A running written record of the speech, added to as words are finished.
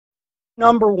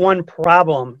Number one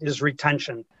problem is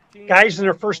retention. Guys in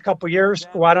their first couple years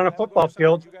go out on a football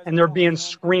field and they're being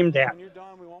screamed at.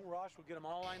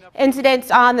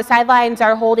 Incidents on the sidelines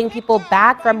are holding people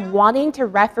back from wanting to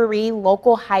referee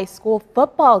local high school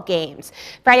football games.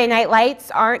 Friday night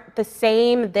lights aren't the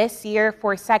same this year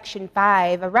for Section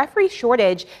 5. A referee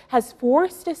shortage has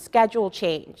forced a schedule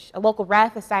change. A local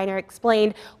ref assigner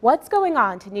explained what's going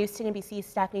on to News 10 NBC's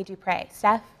Stephanie Dupre.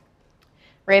 Steph?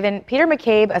 Raven, Peter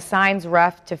McCabe assigns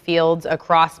ref to fields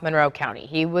across Monroe County.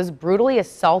 He was brutally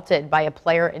assaulted by a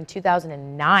player in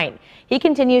 2009. He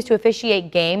continues to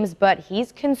officiate games, but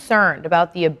he's concerned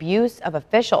about the abuse of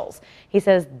officials. He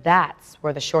says that's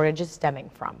where the shortage is stemming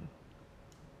from.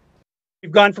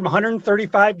 We've gone from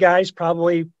 135 guys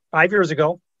probably 5 years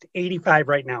ago to 85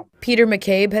 right now. Peter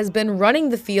McCabe has been running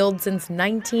the field since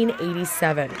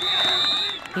 1987.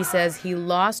 He says he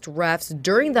lost refs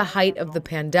during the height of the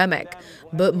pandemic,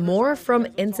 but more from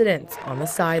incidents on the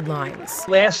sidelines.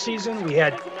 Last season, we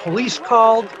had police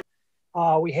called.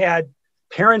 We had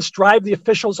parents drive the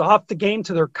officials off the game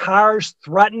to their cars,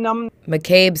 threaten them.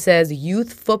 McCabe says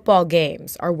youth football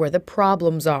games are where the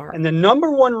problems are. And the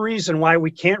number one reason why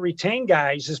we can't retain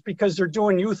guys is because they're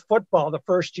doing youth football the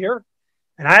first year.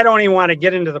 And I don't even want to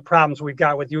get into the problems we've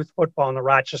got with youth football in the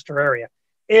Rochester area.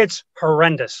 It's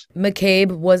horrendous.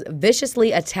 McCabe was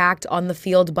viciously attacked on the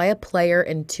field by a player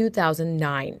in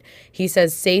 2009. He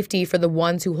says safety for the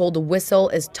ones who hold a whistle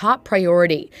is top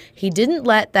priority. He didn't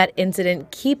let that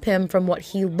incident keep him from what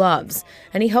he loves,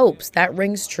 and he hopes that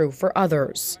rings true for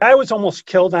others. I was almost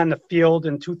killed on the field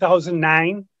in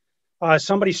 2009.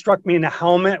 Somebody struck me in the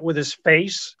helmet with his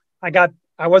face.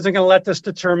 I wasn't going to let this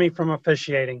deter me from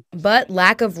officiating. But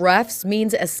lack of refs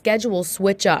means a schedule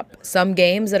switch up. Some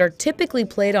games that are typically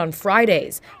played on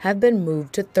Fridays have been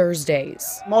moved to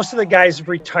Thursdays. Most of the guys have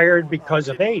retired because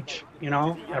of age. You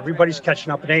know, everybody's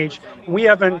catching up in age. We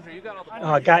haven't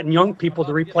gotten young people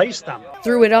to replace them.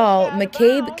 Through it all,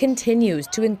 McCabe continues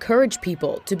to encourage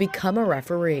people to become a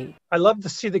referee. I love to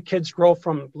see the kids grow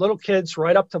from little kids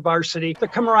right up to varsity. The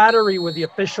camaraderie with the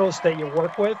officials that you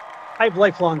work with. I have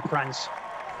lifelong friends.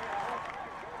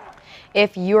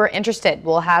 If you're interested,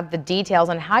 we'll have the details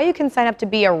on how you can sign up to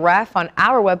be a ref on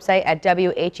our website at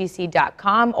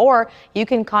WHEC.com, or you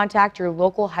can contact your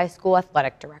local high school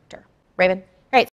athletic director. Raven?